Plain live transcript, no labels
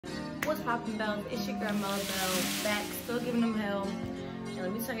What's poppin', bells? It's your grandma Bell, back, still giving them hell. And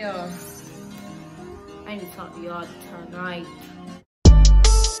let me tell y'all, I need to talk to y'all tonight.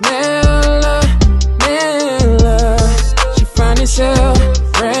 Mela, she find herself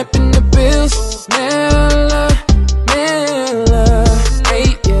rapping the bills. Mela,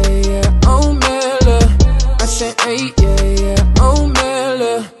 hey, yeah, oh Mela. I said, hey, yeah, oh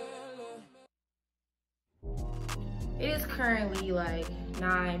Mela. It is currently like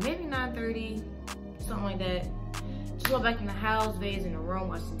 9, maybe 9:30, something like that. Just go back in the house, Vay's in the room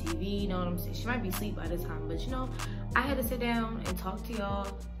watching TV, you know what I'm saying? She might be asleep by this time, but you know, I had to sit down and talk to y'all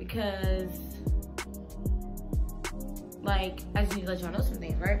because, like, I just need to let y'all know some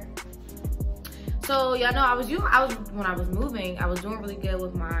things, right? So y'all know when I was moving, I was doing really good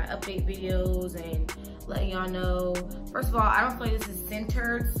with my update videos and letting y'all know. First of all, I don't feel like this is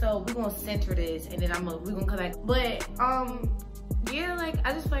centered, so we're gonna center this and then we're gonna come back. But yeah, like,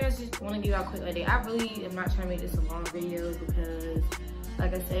 I just feel like I just want to give y'all a quick update. I really am not trying to make this a long video because,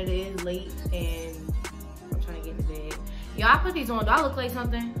 like I said, it is late and I'm trying to get into bed. Y'all, I put these on. Do I look like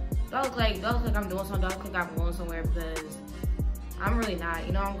something? Do I look like I'm doing something? Do I look like I'm going somewhere? Because I'm really not.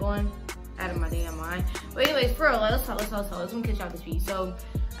 You know, I'm going out of my damn mind. But anyways, for real, like, let's talk. Let's catch y'all up to speed. So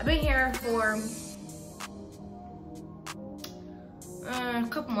I've been here for a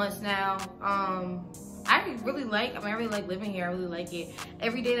couple months now. I really like living here. I really like it.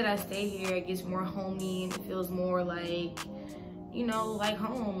 Every day that I stay here, it gets more homey and it feels more like, you know, like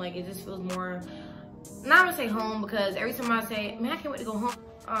home. Like, it just feels more, not gonna say home because every time I say, man, I can't wait to go home.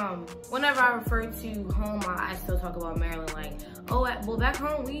 Whenever I refer to home, I still talk about Maryland. Like, oh, well, back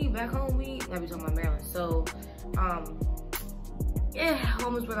home we. I be talking about Maryland. So, yeah,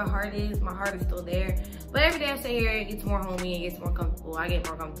 home is where the heart is. My heart is still there. But every day I stay here, it gets more homey, it gets more comfortable. I get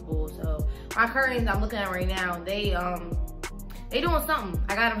more comfortable. So my curtains I'm looking at right now, they doing something.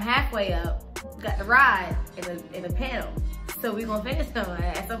 I got them halfway up. Got the rod in the panel. So we gonna finish them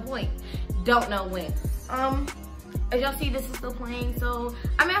at some point. Don't know when. As y'all see, this is still playing. So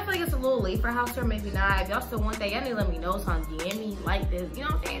I mean, I feel like it's a little late for house tour, maybe not. If y'all still want that, y'all need to let me know. So DM me like this. You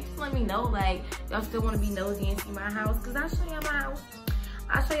know what I'm saying? Just let me know, like, y'all still want to be nosy and see my house, cause I'll show y'all my house.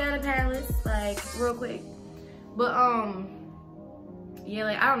 I'll show y'all the palace, like, real quick. But yeah,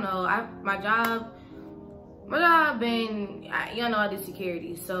 like, I don't know. My job been, y'all know I do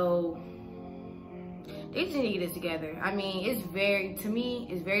security, so they just need to get it together. I mean, to me,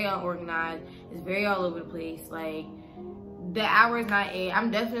 it's very unorganized. It's very all over the place. Like, the hours not it.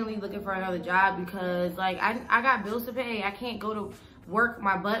 I'm definitely looking for another job because, like, I got bills to pay. I can't go to work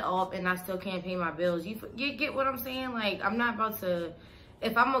my butt off and I still can't pay my bills. You get what I'm saying? Like, I'm not about to,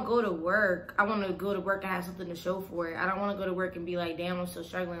 if I'm gonna go to work, I want to go to work and have something to show for it. I don't want to go to work and be like, damn, I'm still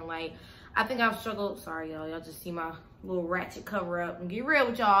struggling. Like, I think I've struggled. Sorry, y'all. Y'all just see my little ratchet cover up. And get real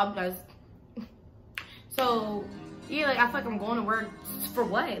with y'all, guys. So, yeah, like, I feel like I'm going to work for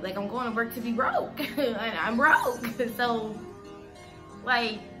what? Like, I'm going to work to be broke. And I'm broke. So,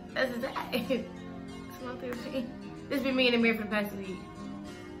 like, that's just that. This been me in the mirror for the past week.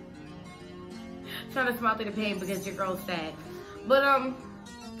 Trying to smile through the pain because your girl's sad. But,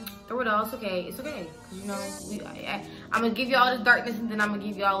 through it all, it's okay. It's okay. Cause, you know, I'm gonna give you all this darkness and then I'm gonna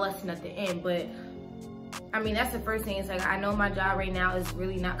give you all a lesson at the end. But I mean, that's the first thing. It's like, I know my job right now is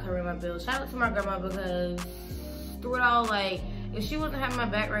really not covering my bills. Shout out to my grandma because through it all, like, if she wasn't having my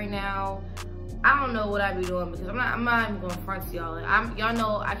back right now, I don't know what I'd be doing because I'm not even gonna front to y'all. Like, y'all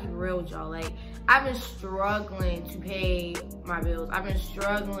know I keep it real with y'all. Like, I've been struggling to pay my bills. I've been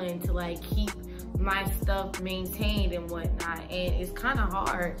struggling to, like, keep my stuff maintained and whatnot, and it's kind of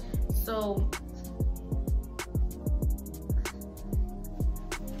hard. So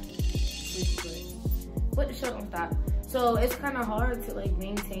what the show don't stop. So it's kind of hard to, like,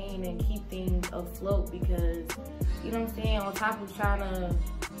 maintain and keep things afloat because, you know what I'm saying, on top of trying to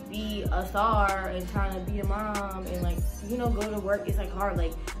be a star and trying to be a mom and, like, you know, go to work, it's like hard.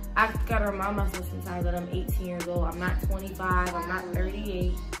 Like, I gotta remind myself sometimes that I'm 18 years old. I'm not 25. I'm not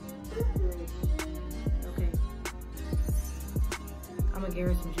 38. Okay. I'm gonna give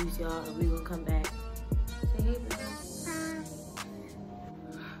her some juice, y'all, and we will come back. Say hey, Belle.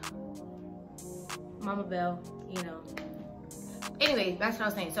 Mama Belle, you know. Anyways, that's what I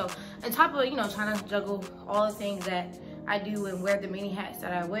was saying. So, on top of, you know, trying to juggle all the things that I do and wear the many hats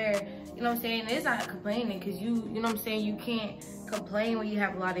that I wear, you know what I'm saying? It's not complaining because you know what I'm saying? You can't complain when you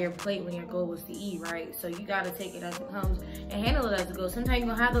have a lot on your plate when your goal was to eat, right? So you gotta take it as it comes and handle it as it goes. Sometimes you're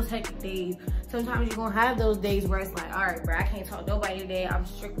gonna have those hectic days. Sometimes you're gonna have those days where it's like, all right, bro, I can't talk to nobody today. I'm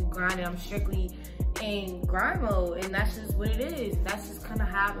strictly grinding. I'm strictly in grind mode, and that's just what it is. That's just kind of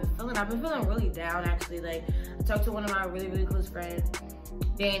how I've been feeling. I've been feeling really down, actually. Like, I talked to one of my really, really close friends,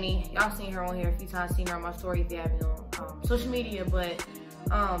 Danny. Y'all seen her on here a few times, seen her on my story if you have me on social media, but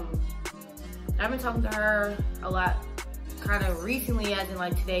I've been talking to her a lot kind of recently, as in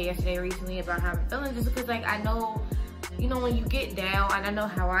like today, yesterday, recently, about how I'm feeling, just because like I know, you know, when you get down, and I know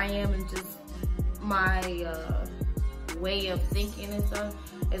how I am, and just my way of thinking and stuff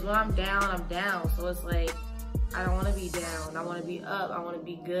is when I'm down. So it's like, I don't want to be down. I want to be up. I want to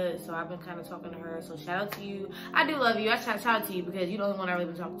be good. So I've been kind of talking to her. So shout out to you. I do love you. I shout out to you because you're the only one I really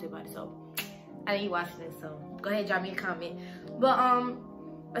been talking to about it. So I know you watching this. So go ahead, drop me a comment. But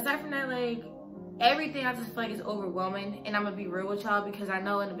aside from that, like, everything I just feel like is overwhelming. And I'm gonna be real with y'all, because I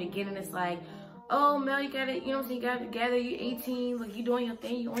know in the beginning it's like, oh, Mel, you got it, you know what I'm saying, you got it together, you 18, like, you doing your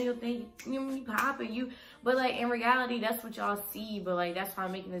thing, you on your thing, you know, you popping, you, but like, in reality, that's what y'all see. But like, that's why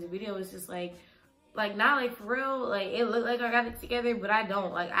I'm making this video. It's just like, not like for real, like, it looked like I got it together, but I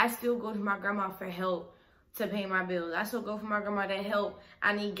don't. Like, I still go to my grandma for help to pay my bills. I still go for my grandma to help.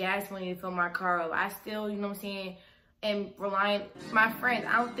 I need gas money to fill my car up. I still, you know what I'm saying, and relying my friends.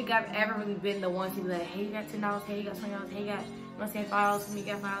 I don't think I've ever really been the one to be like, hey, you got $10, hey, you got $20, hey, you got, you know what I'm saying, $5 for me, you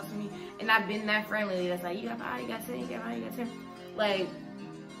got $5 for me. And I've been that friendly that's like, you got 5, you got 10, you got 5, you got 10. Like,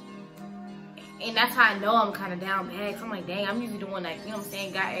 and that's how I know I'm kind of down bad. Cause I'm like, dang, I'm usually the one that, you know what I'm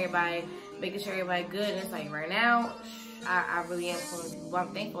saying, got everybody, making sure everybody good. And it's like, right now, I really am pulling people. But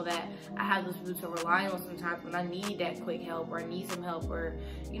I'm thankful that I have those people to rely on sometimes when I need that quick help, or I need some help, or,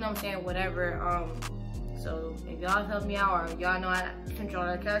 you know what I'm saying, whatever. So if y'all help me out, or y'all know I sent y'all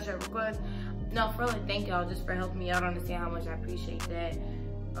that cash app request, no, for really, thank y'all just for helping me out. I understand how much I appreciate that.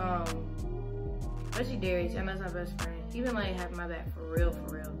 Especially Darius, I know he's my best friend. He been like having my back for real.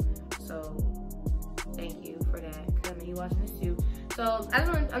 So thank you for that, cause I know you watching this too. So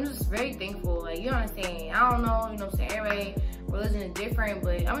I'm just very thankful. Like, you know what I'm saying? I don't know, you know what I'm saying? Everybody, religion is different,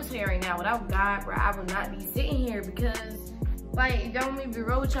 but I'm gonna tell you right now, without God, bro, I would not be sitting here, because, like, if y'all want me to be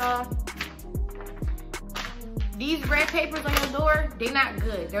real with y'all, these red papers on your door, they're not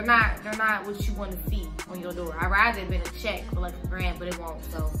good. They're not what you want to see on your door. I'd rather it been a check for like $1,000, but it won't,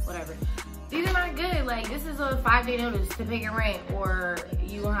 so whatever. These are not good. Like, this is a 5-day notice to pay your rent, or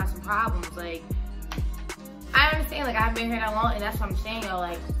you gonna have some problems. Like, I understand, like, I've been here that long, and that's what I'm saying, y'all.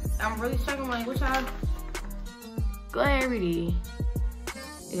 Like, I'm really struggling. Like, what y'all? Go ahead, read it.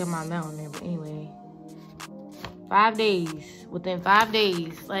 They got my mail in there, but anyway. 5 days. Within 5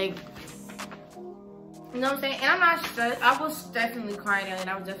 days. Like, you know what I'm saying? And I'm not stressed. I was definitely crying out, and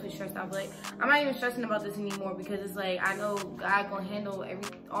I was definitely stressed out. But like, I'm not even stressing about this anymore, because it's like, I know God gonna handle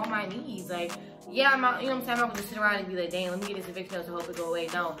all my needs. Like, yeah, I'm not, you know what I'm saying? I'm not gonna just sit around and be like, dang, let me get this eviction notice to hope it go away.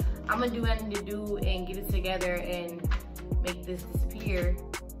 No, I'm gonna do what I need to do and get it together and make this disappear.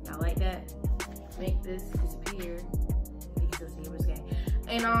 Y'all like that? Make this disappear.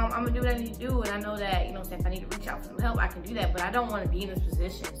 And I'm gonna do what I need to do, and I know that, you know what I'm saying, if I need to reach out for some help, I can do that, but I don't want to be in this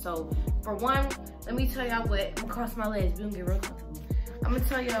position. So, for one, let me tell y'all what, I'm gonna cross my legs, we're gonna get real comfortable. I'm gonna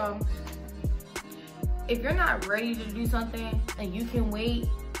tell y'all, if you're not ready to do something and you can wait,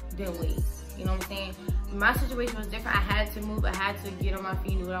 then wait. You know what I'm saying? My situation was different. I had to move, I had to get on my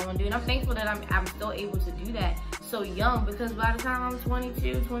feet and do what I want to do, and I'm thankful that I'm still able to do that so young, because by the time I'm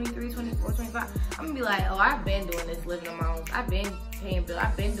 22, 23, 24, 25, I'm gonna be like, oh, I've been doing this, living on my own. I've been paying bills,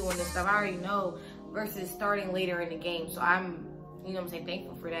 I've been doing this stuff, I already know, versus starting later in the game. So I'm, you know what I'm saying,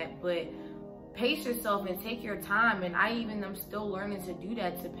 thankful for that. But pace yourself and take your time, and I'm still learning to do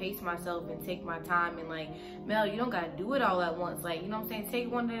that, to pace myself and take my time. And like, Mel, you don't gotta do it all at once. Like, you know what I'm saying,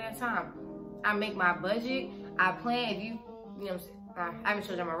 take one day at a time. I make my budget, I plan. If you know what I'm saying, I haven't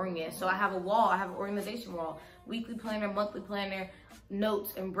showed you my room yet. So I have a wall, I have an organization wall, weekly planner, monthly planner,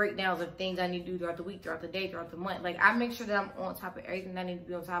 notes and breakdowns of things I need to do throughout the week, throughout the day, throughout the month. Like, I make sure that I'm on top of everything that I need to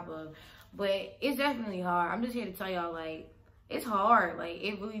be on top of. But it's definitely hard. I'm just here to tell y'all, like, it's hard. Like,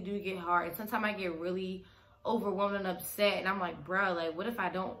 it really do get hard. And sometimes I get really overwhelmed and upset, and I'm like, bro, like, what if I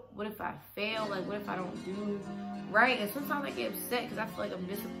fail? Like, what if I don't do right? And sometimes I get upset because I feel like I'm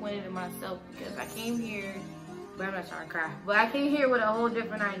disappointed in myself, because I came here, but I'm not trying to cry, but I came here with a whole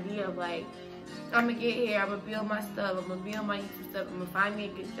different idea of like, I'm gonna get here, I'm gonna build my stuff, I'm gonna build my YouTube stuff, I'm gonna find me a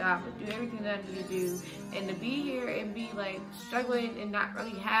good job, I'm gonna do everything that I need to do. And to be here and be like struggling and not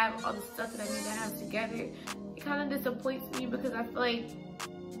really have all the stuff that I need to have together, it kind of disappoints me, because I feel like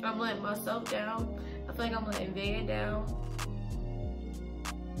I'm letting myself down. I feel like I'm letting Veda down.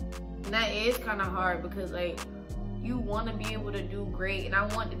 And that is kind of hard, because like, you want to be able to do great, and I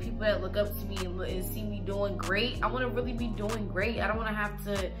want the people that look up to me and see me doing great, I want to really be doing great. I don't want to have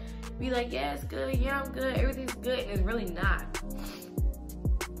to be like, yeah, it's good, yeah, I'm good, everything's good, and it's really not.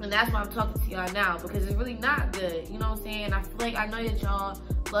 And that's why I'm talking to y'all now, because it's really not good. You know what I'm saying? I feel like I know that y'all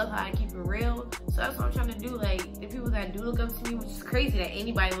love how I keep it real. So that's what I'm trying to do. Like, the people that do look up to me, which is crazy that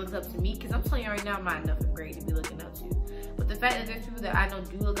anybody looks up to me, because I'm telling you right now, I'm not nothing great to be looking up to. But the fact that there's people that I know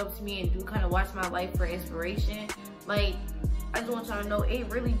do look up to me and do kind of watch my life for inspiration, like, I just want y'all to know it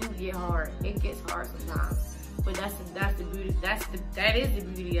really do get hard. It gets hard sometimes. But that's the beauty. That is the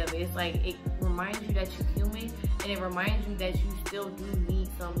beauty of it. It's like, it reminds you that you're human, and it reminds you that you still do need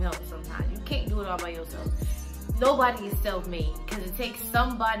some help sometimes. You can't do it all by yourself. Nobody is self-made, because it takes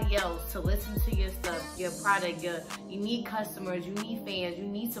somebody else to listen to your stuff, your product. You need customers, you need fans, you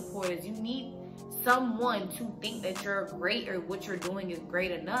need supporters, you need someone to think that you're great or what you're doing is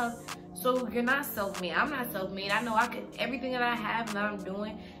great enough. So you're not self-made. I'm not self-made. I know everything that I have and that I'm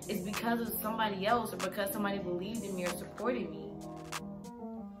doing is because of somebody else, or because somebody believed in me or supported me.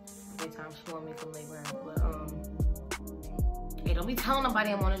 Every time she want me to lay around, but hey, don't be telling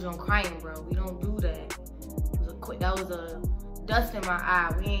nobody I'm on the joint crying, bro. We don't do that. That was a dust in my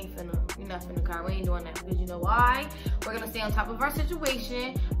eye. We're not finna cry. We ain't doing that, because you know why? We're gonna stay on top of our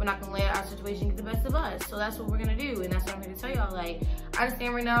situation. We're not gonna let our situation get the best of us. So that's what we're gonna do, and that's what I'm here to tell y'all. Like, I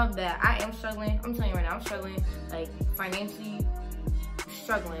understand right now that I am struggling. I'm telling you right now, I'm struggling, like, financially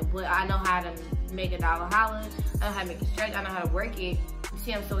struggling, but I know how to make a dollar holler. I know how to make it stretch. I know how to work it. You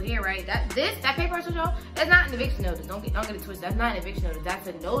see, I'm still here, right? That paper I showed y'all, that's not an eviction notice. Don't get it twisted. That's not an eviction notice. That's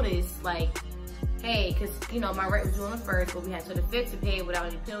a notice, like, hey, because, you know, my rent was due on the 1st, but we had till the 5th to pay it without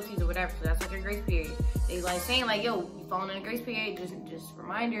any penalties or whatever. So that's like a grace period. They like saying, like, yo, you falling in a grace period, just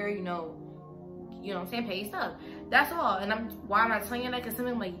reminder, you know what I'm saying, pay your stuff. That's all. And why am I telling you that? Because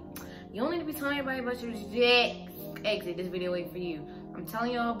something like, you don't need to be telling everybody about your exit. This video ain't for you. I'm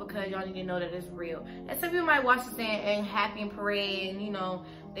telling y'all because y'all need to know that it's real. And some people might watch this and happy and parade, and, you know,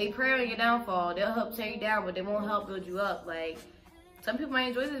 they pray on your downfall. They'll help tear you down, but they won't help build you up. Like, some people might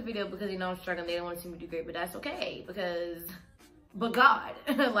enjoy this video because they know I'm struggling. They don't want to see me do great, but that's okay, but God,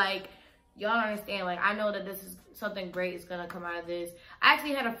 like, y'all understand. Like, I know that this is something great is gonna come out of this. I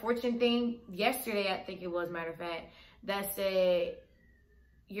actually had a fortune thing yesterday, I think it was, matter of fact, that said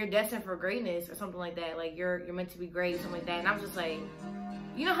you're destined for greatness or something like that. Like, you're meant to be great, something like that. And I was just like,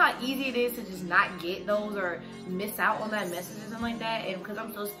 you know how easy it is to just not get those or miss out on that message or something like that. And because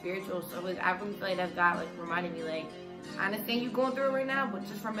I'm so spiritual, so I really feel like that's God, like, reminding me, like, I understand you going through it right now, but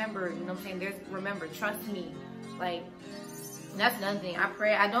just remember, you know what I'm saying? Remember, trust me. Like, that's another thing. I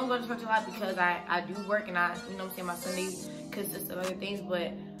pray. I don't go to church a lot because I do work, and you know what I'm saying, my Sundays consist of other things,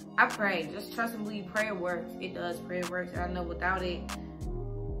 but I pray. Just trust and believe. Prayer works. It does. Prayer works. And I know without it,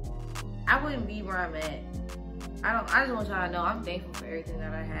 I wouldn't be where I'm at. I just want y'all to know I'm thankful for everything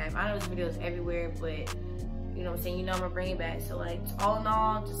that I have. I know this video is everywhere, but you know what I'm saying, you know I'm gonna bring it back. So, like, all in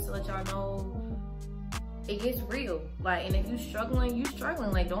all, just to let y'all know, it gets real. Like, and if you struggling, you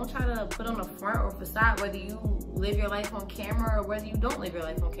struggling. Like, don't try to put on a front or facade, whether you live your life on camera or whether you don't live your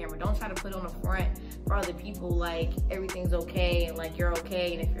life on camera. Don't try to put on a front for other people like everything's okay and like you're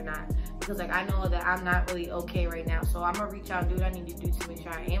okay, and if you're not. Because, like, I know that I'm not really okay right now, so I'm gonna reach out and do what I need to do to make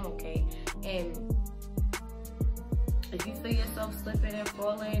sure I am okay. And if you feel yourself slipping and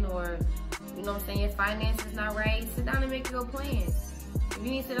falling, or, you know what I'm saying, your finances not right, sit down and make your plan. If you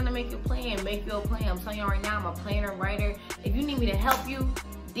need to sit down and make your plan, make your plan. I'm telling y'all right now, I'm a planner, writer. If you need me to help you,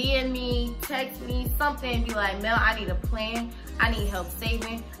 DM me, text me, something, be like, Mel, I need a plan. I need help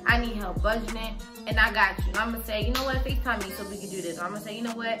saving. I need help budgeting, and I got you. And I'm gonna say, you know what, FaceTime me so we can do this. Or I'm gonna say, you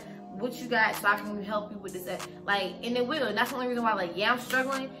know what you got so I can help you with this. Like, and it will. And that's the only reason why, like, yeah, I'm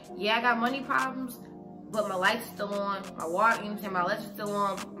struggling. Yeah, I got money problems, but my light's still on. My water, you know what I'm saying, my electric's still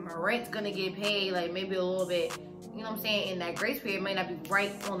on. My rent's gonna get paid, like, maybe a little bit. You know what I'm saying? And that grace period may not be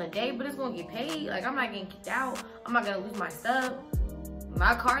right on the day, but it's gonna get paid. Like, I'm not getting kicked out. I'm not gonna lose my stuff.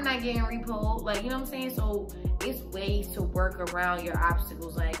 My car not getting repoed. Like, you know what I'm saying? So it's ways to work around your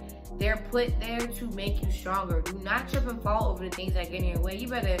obstacles. Like, they're put there to make you stronger. Do not trip and fall over the things that get in your way. You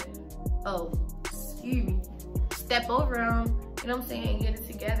better, step over them. You know what I'm saying? And get it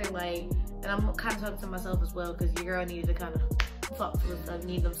together. Like, and I'm kind of talking to myself as well, because your girl needed to kind of talk to herself,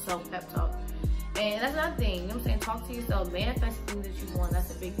 need them self-pep talk. And that's another thing, you know what I'm saying? Talk to yourself, manifest the things that you want. That's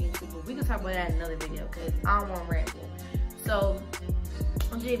a big thing too. But we can talk about that in another video, because I don't want to ramble. So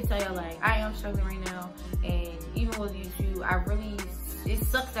I'm just here to tell y'all, like, I am struggling right now. And even with YouTube, it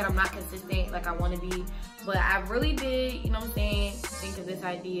sucks that I'm not consistent like I want to be. But I really did, you know what I'm saying, think of this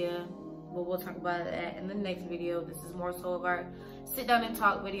idea. But we'll talk about that in the next video. This is more so of our sit down and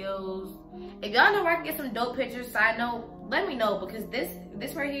talk videos. If y'all know where I can get some dope pictures, side note, let me know, because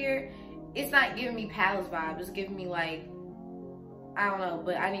this right here, it's not giving me palace vibes. It's giving me, like, I don't know,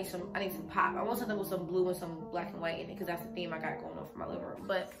 but I need some pop. I want something with some blue and some black and white in it, because that's the theme I got going on for my living room.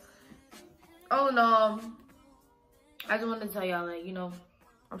 But all in all, I just wanted to tell y'all, like, you know,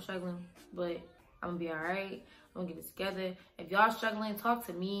 I'm struggling, but I'm gonna be all right. I'm gonna get it together. If y'all struggling, talk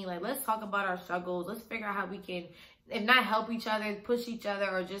to me. Like, let's talk about our struggles. Let's figure out how we can, if not help each other, push each other,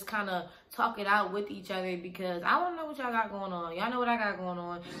 or just kind of talk it out with each other, because I want to know what y'all got going on. Y'all know what I got going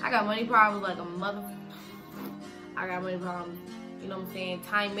on. I got money problems like a mother. I got money problems. You know what I'm saying?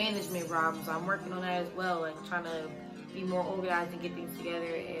 Time management problems. I'm working on that as well. Like, trying to be more organized and get things together,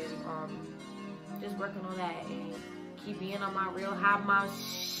 and just working on that and keep being on my real high mom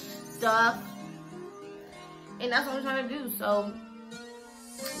stuff. And that's what I'm trying to do. So, you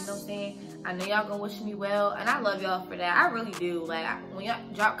know what I'm saying? I know y'all gonna wish me well, and I love y'all for that. I really do. Like, when y'all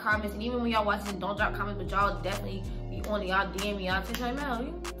drop comments, and even when y'all watching, don't drop comments, but y'all definitely be on it. Y'all DM me. Y'all say, Mel,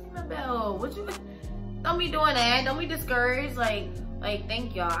 you Mel, what you? Don't be doing that. Don't be discouraged. Like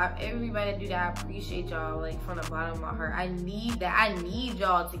thank y'all. Everybody that do that, I appreciate y'all, like, from the bottom of my heart. I need that. I need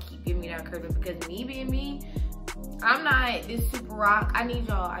y'all to keep giving me that encouragement, because me being me, I'm not this super rock. I need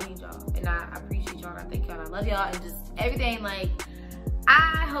y'all. And I appreciate y'all, and I thank y'all, and I love y'all, and just everything. Like,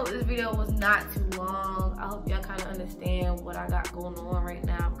 I hope this video was not too long. I hope y'all kind of understand what I got going on right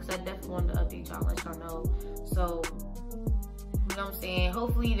now, because I definitely wanted to update y'all, let y'all know. So, you know what I'm saying?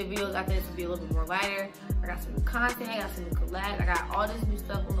 Hopefully the videos after this will be a little bit more lighter. I got some new content, I got some new collabs, I got all this new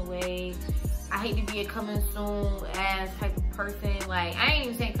stuff on the way. I hate to be a coming soon ass type of person. Like, I ain't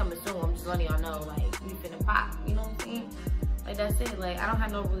even saying coming soon, I'm just letting y'all know, like, we finna pop, you know what I'm saying? Like, that's it. Like, I don't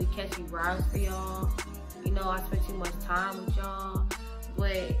have no really catchy rhymes for y'all. You know, I spent too much time with y'all.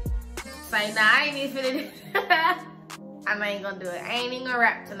 But it's like, nah, I ain't even finna I ain't gonna do it. I ain't even gonna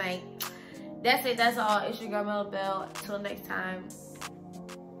rap tonight. That's it. That's all. It's your girl Mel Bell. Till next time.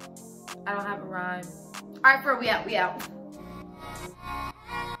 I don't have a rhyme. All right, we out.